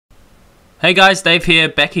Hey guys, Dave here,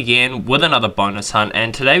 back again with another bonus hunt,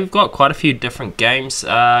 and today we've got quite a few different games,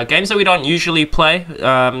 games that we don't usually play,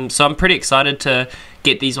 so I'm pretty excited to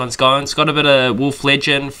get these ones going. It's got a bit of Wolf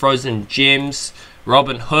Legend, Frozen Gems,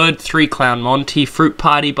 Robin Hood, 3 Clown Monty, Fruit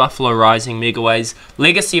Party, Buffalo Rising Megaways,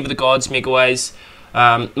 Legacy of the Gods Megaways,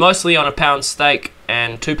 mostly on a £1 stake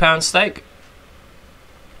and £2 stake.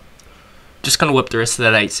 Just gonna whip the rest of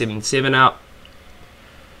that 877 out.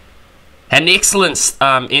 Had an excellent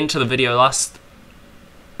end to the video last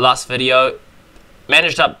video.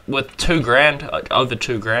 Managed up with 2 grand, over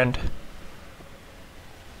 2 grand.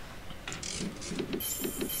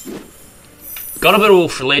 Got a bit of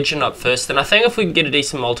Wolf Legend up first, and I think if we can get a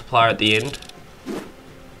decent multiplier at the end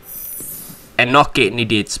and not get any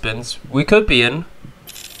dead spins, we could be in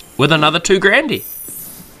with another 2 grandy.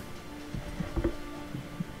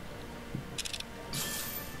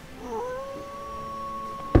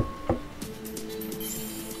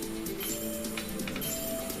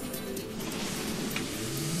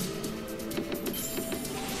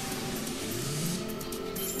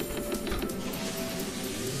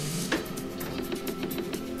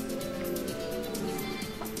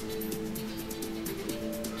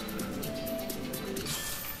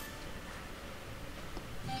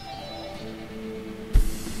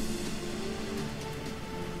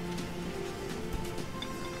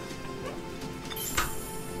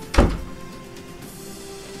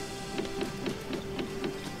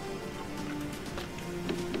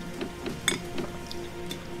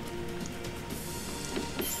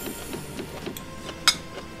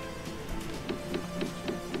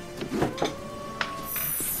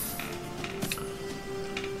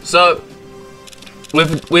 So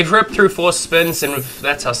we've ripped through 4 spins, and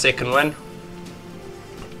that's our second win.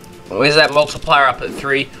 Where's that multiplier up at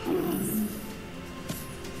 3?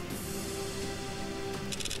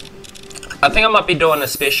 I think I might be doing a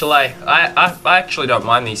special A. I actually don't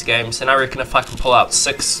mind these games, and I reckon if I can pull out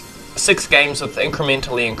six games with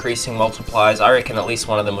incrementally increasing multipliers, I reckon at least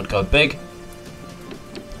one of them would go big.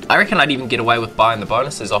 I reckon I'd even get away with buying the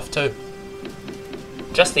bonuses off too.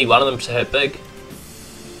 Just need one of them to hit big.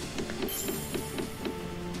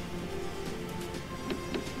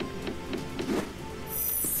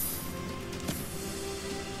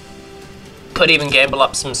 Could even gamble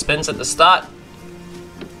up some spins at the start.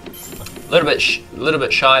 A little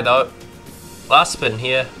bit shy though. Last spin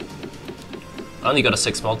here. Only got a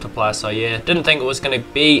 6 multiplier, so yeah. Didn't think it was going to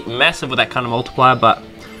be massive with that kind of multiplier, but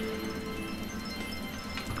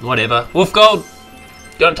whatever. Wolf Gold,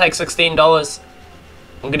 gonna take $16.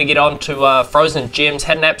 I'm gonna get on to Frozen Gems.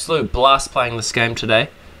 Had an absolute blast playing this game today.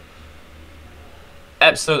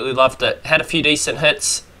 Absolutely loved it. Had a few decent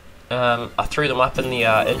hits. I threw them up in the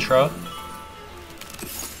intro.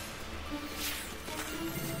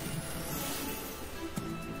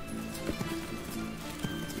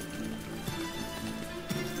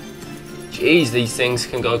 Jeez, these things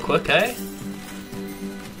can go quick, eh?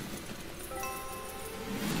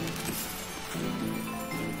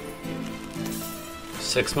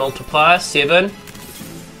 Six multiplier, 7.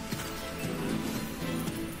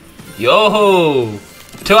 Yo,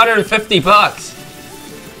 $250.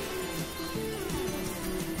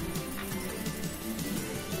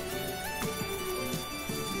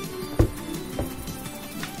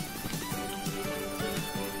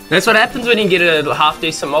 That's what happens when you get a half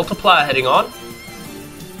decent multiplier hitting on.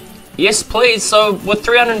 Yes, please. So with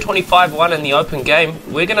 325 won in the open game,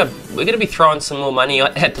 we're gonna be throwing some more money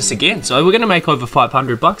at this again. So we're gonna make over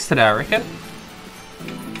 $500 today, I reckon.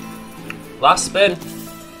 Last spin.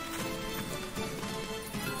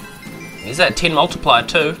 Is that 10 multiplier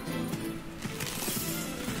too?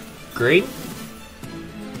 Green.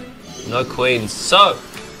 No queens. So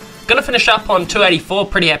gonna finish up on 284.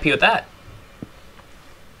 Pretty happy with that.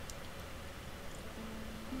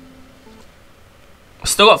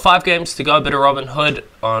 Still got 5 games to go. Bit of Robin Hood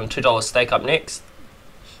on $2 stake up next.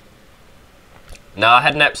 Now, I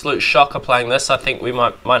had an absolute shocker playing this. I think we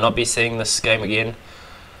might not be seeing this game again.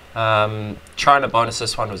 Trying to bonus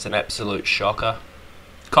this one was an absolute shocker.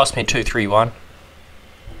 Cost me 231.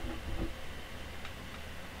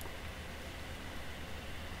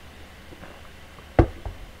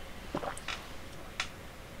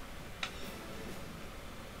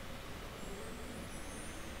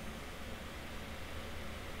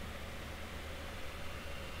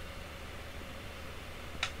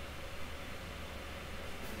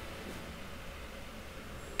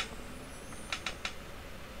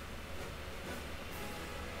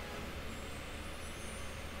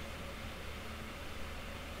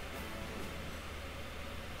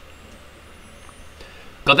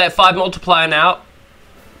 Got that 5 multiplier now.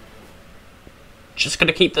 Just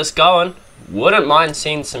gonna keep this going. Wouldn't mind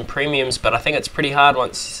seeing some premiums, but I think it's pretty hard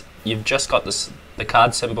once you've just got the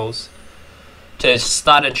card symbols to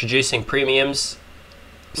start introducing premiums.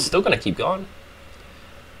 Still gonna keep going.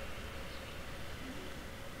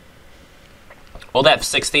 All that for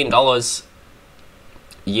 $16.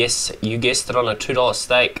 Yes, you guessed it, on a $2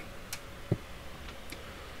 stake.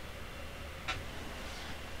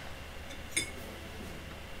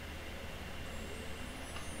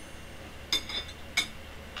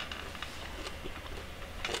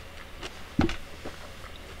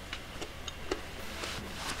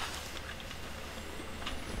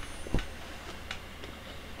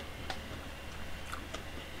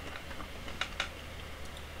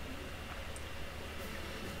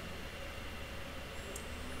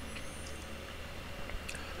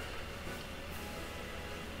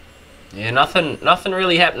 Yeah, nothing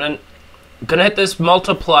really happening. Gonna hit this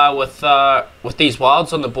multiplier with these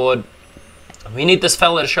wilds on the board. We need this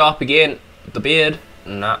fella to show up again. The beard,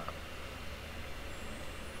 nah.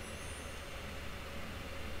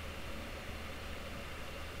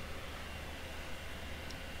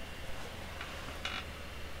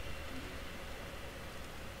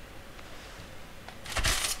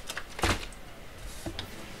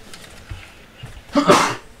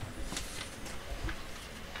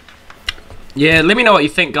 Yeah, let me know what you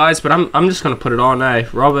think, guys, but I'm just gonna put it on,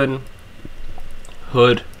 Robin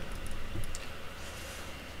Hood.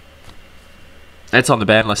 That's on the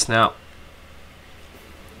ban list now.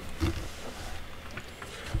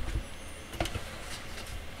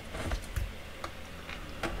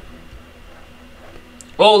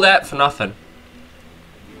 All that for nothing.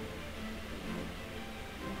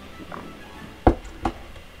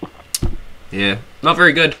 Yeah, not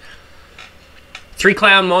very good. 3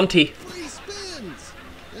 Clown Monty.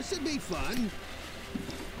 This should be fun.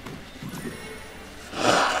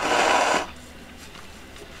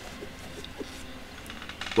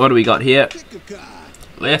 What do we got here? Pick a card.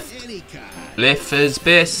 Left. Any card. Left is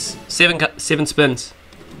best. 7 spins.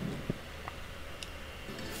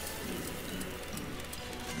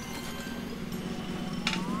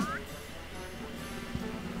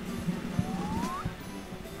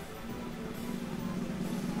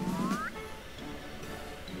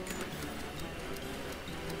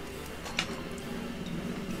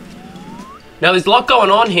 Now there's a lot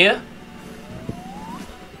going on here.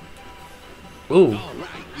 Ooh. All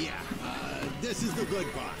right, yeah. This is the good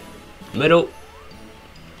part. Middle.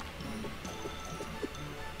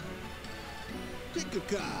 Pick a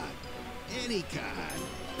card. Any card.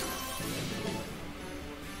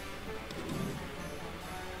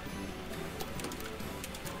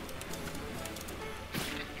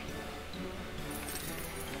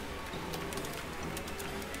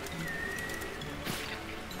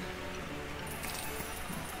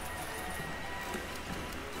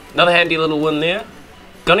 Another handy little win there.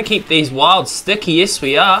 Gonna keep these wilds sticky, yes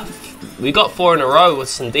we are. We got 4 in a row with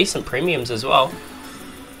some decent premiums as well.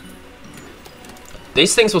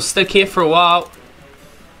 These things will stick here for a while.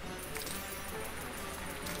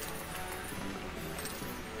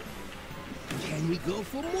 Can we go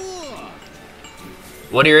for more?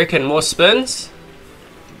 What do you reckon, more spins?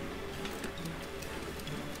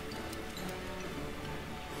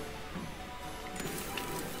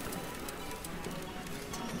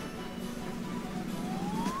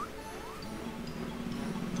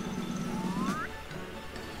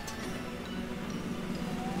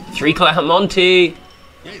 Three Clown Monty.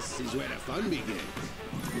 This is where the fun begins.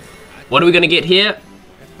 What are we gonna get here?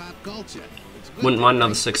 That's pop culture. It's good. Wouldn't mind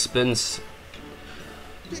another 6 spins.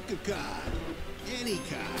 Pick a card. Any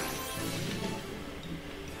card.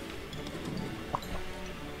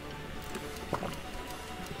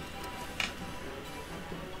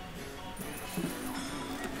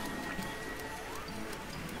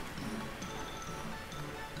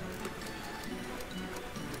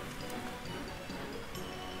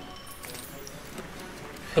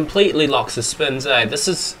 Completely locks the spins,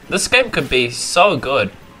 This game could be so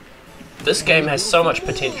good. This game has so much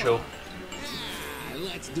potential. Yeah,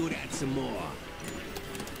 let's do that some more.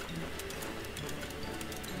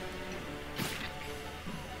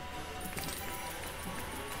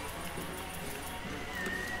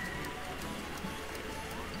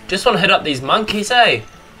 Just want to hit up these monkeys,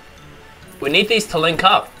 We need these to link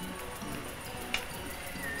up.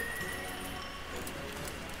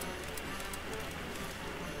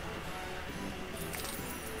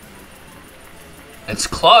 It's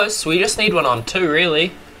close. We just need one on 2,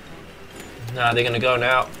 really. Nah, they're gonna go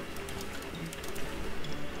now.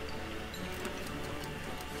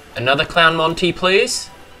 Another Clown Monty, please.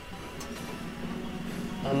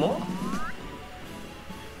 One more.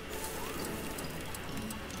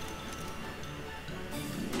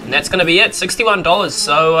 And that's going to be it, $61.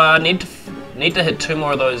 So need to hit 2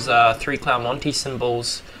 more of those 3 Clown Monty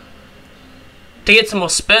symbols to get some more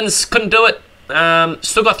spins. Couldn't do it.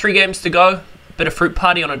 Still got 3 games to go. Bit of Fruit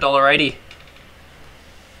Party on $1.80.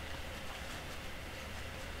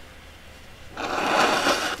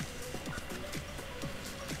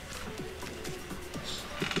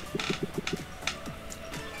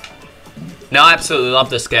 Now I absolutely love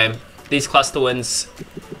this game. These cluster wins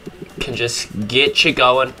can just get you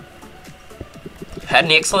going. Had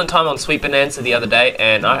an excellent time on Sweet Bonanza the other day,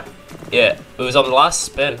 and it was on the last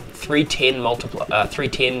spin. 310 multiply,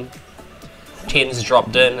 310 10s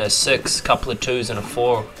dropped in, a 6, couple of 2s, and a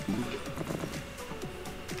 4.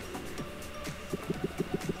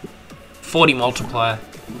 40 multiplier,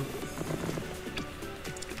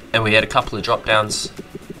 and we had a couple of drop downs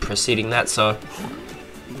preceding that, so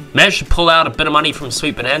managed to pull out a bit of money from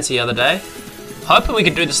Sweet Bonanza the other day. Hoping we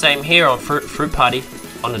could do the same here on Fruit Party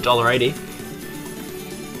on $1.80.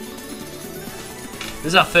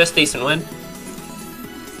 This is our first decent win.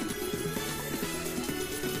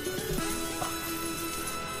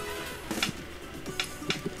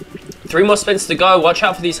 Three more spins to go. Watch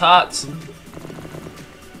out for these hearts.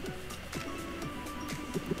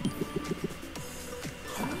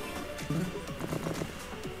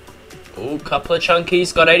 Ooh, couple of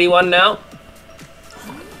chunkies. Got 81 now.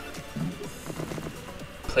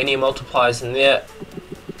 Plenty of multipliers in there.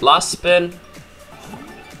 Last spin.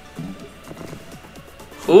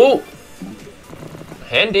 Ooh.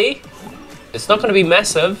 Handy. It's not going to be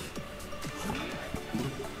massive.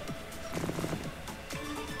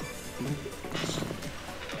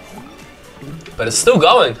 But it's still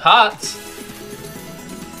going. Hearts.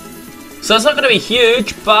 So it's not going to be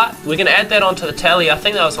huge, but we're going to add that onto the tally. I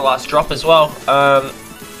think that was the last drop as well.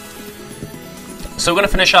 So we're going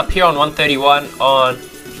to finish up here on 131 on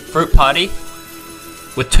Fruit Party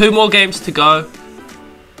with 2 more games to go.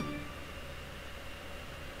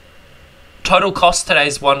 Total cost today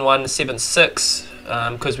is 1176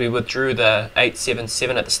 because we withdrew the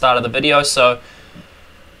 877 at the start of the video, so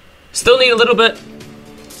still need a little bit.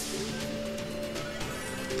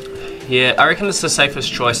 Yeah, I reckon it's the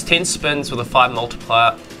safest choice. 10 spins with a 5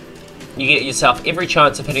 multiplier. You get yourself every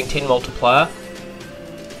chance of hitting 10 multiplier.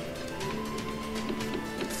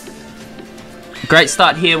 Great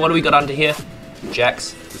start here. What do we got under here?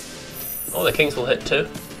 Jacks. Oh, the kings will hit too.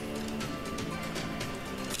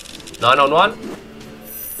 9 on 1.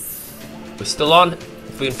 We're still on.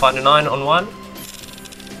 If we can find a 9 on 1.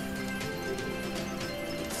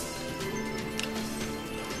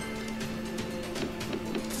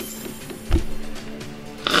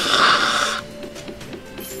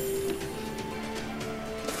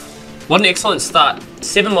 What an excellent start.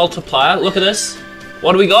 7 multiplier. Look at this.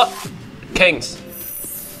 What do we got? Kings.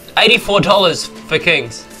 $84 for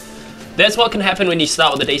kings. That's what can happen when you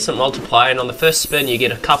start with a decent multiplier, and on the first spin you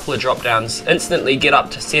get a couple of drop downs. Instantly get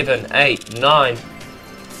up to 7, 8, 9.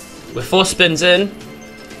 With 4 spins in,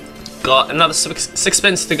 got another 6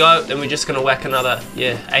 spins to go, and we're just going to whack another,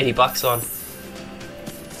 yeah, 80 bucks on.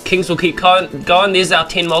 Kings will keep going. There's our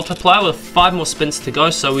 10 multiplier with 5 more spins to go,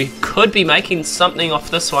 so we could be making something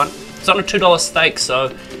off this one. It's on a $2 stake,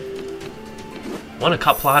 so want a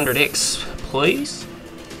couple of 100x, please.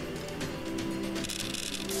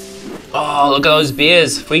 Oh, look at those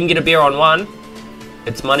beers. If we can get a beer on 1,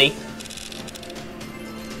 it's money.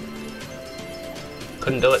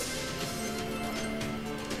 Couldn't do it.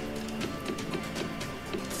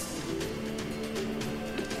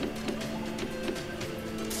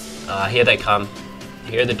 Here they come.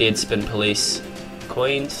 Here are the dead spin police.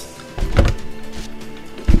 Queens.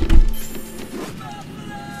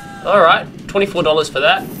 Alright, $24 for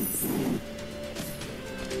that.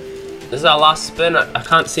 This is our last spin. I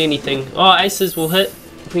can't see anything. Oh, aces will hit.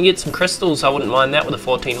 If we can get some crystals, I wouldn't mind that with a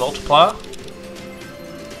 14 multiplier.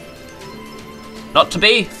 Not to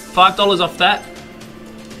be. $5 off that.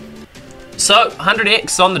 So,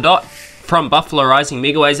 100x on the dot from Buffalo Rising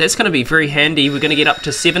Megaways. That's going to be very handy. We're going to get up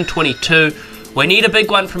to 722. We need a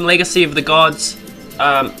big one from Legacy of the Gods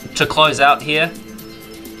to close out here.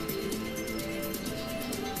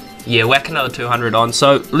 Yeah, whack another 200 on.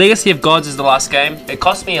 So, Legacy of Gods is the last game. It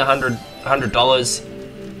cost me $100.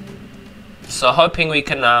 So, hoping we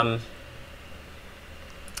can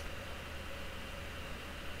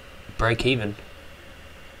break even.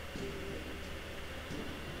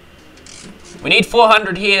 We need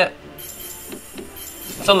 400 here.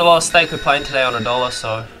 It's on the lowest stake we're playing today on $1,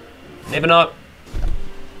 so never know.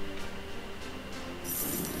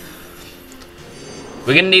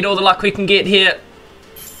 We're going to need all the luck we can get here.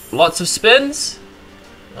 Lots of spins.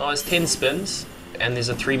 Oh, there's 10 spins. And there's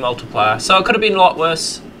a 3 multiplier. So it could have been a lot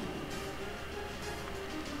worse.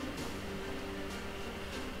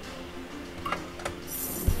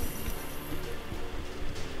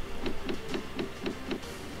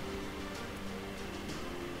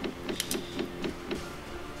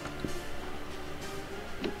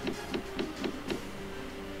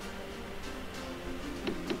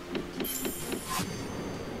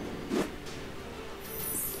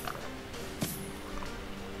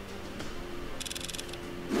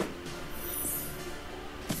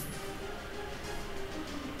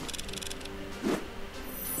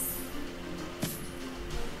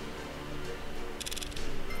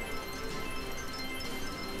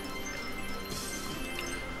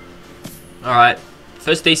 Alright,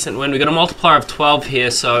 first decent win. We got a multiplier of 12 here,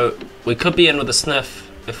 so we could be in with a sniff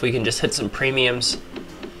if we can just hit some premiums.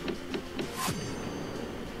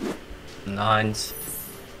 9s.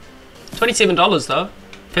 $27 though.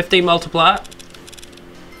 15 multiplier.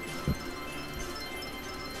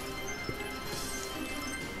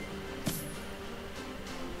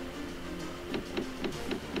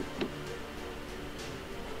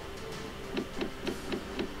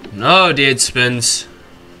 No dead spins.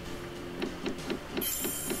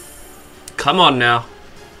 Come on now.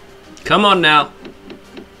 Come on now.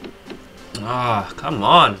 Ah, oh, come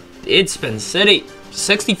on. Dead spin city.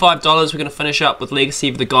 $65. We're going to finish up with Legacy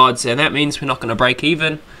of the Gods, and that means we're not going to break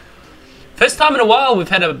even. First time in a while we've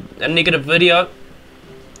had a negative video.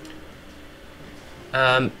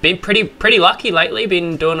 Been pretty lucky lately.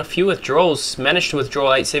 Been doing a few withdrawals. Managed to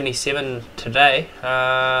withdraw 877 today.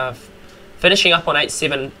 Finishing up on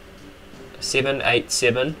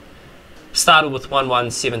 877. Started with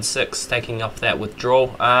 1176, taking off that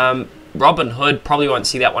withdrawal. Robin Hood, probably won't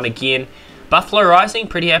see that one again. Buffalo Rising,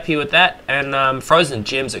 pretty happy with that. And Frozen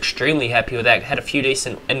Gems, extremely happy with that. Had a few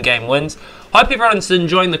decent in-game wins. Hope everyone's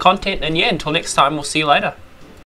enjoying the content. And yeah, until next time, we'll see you later.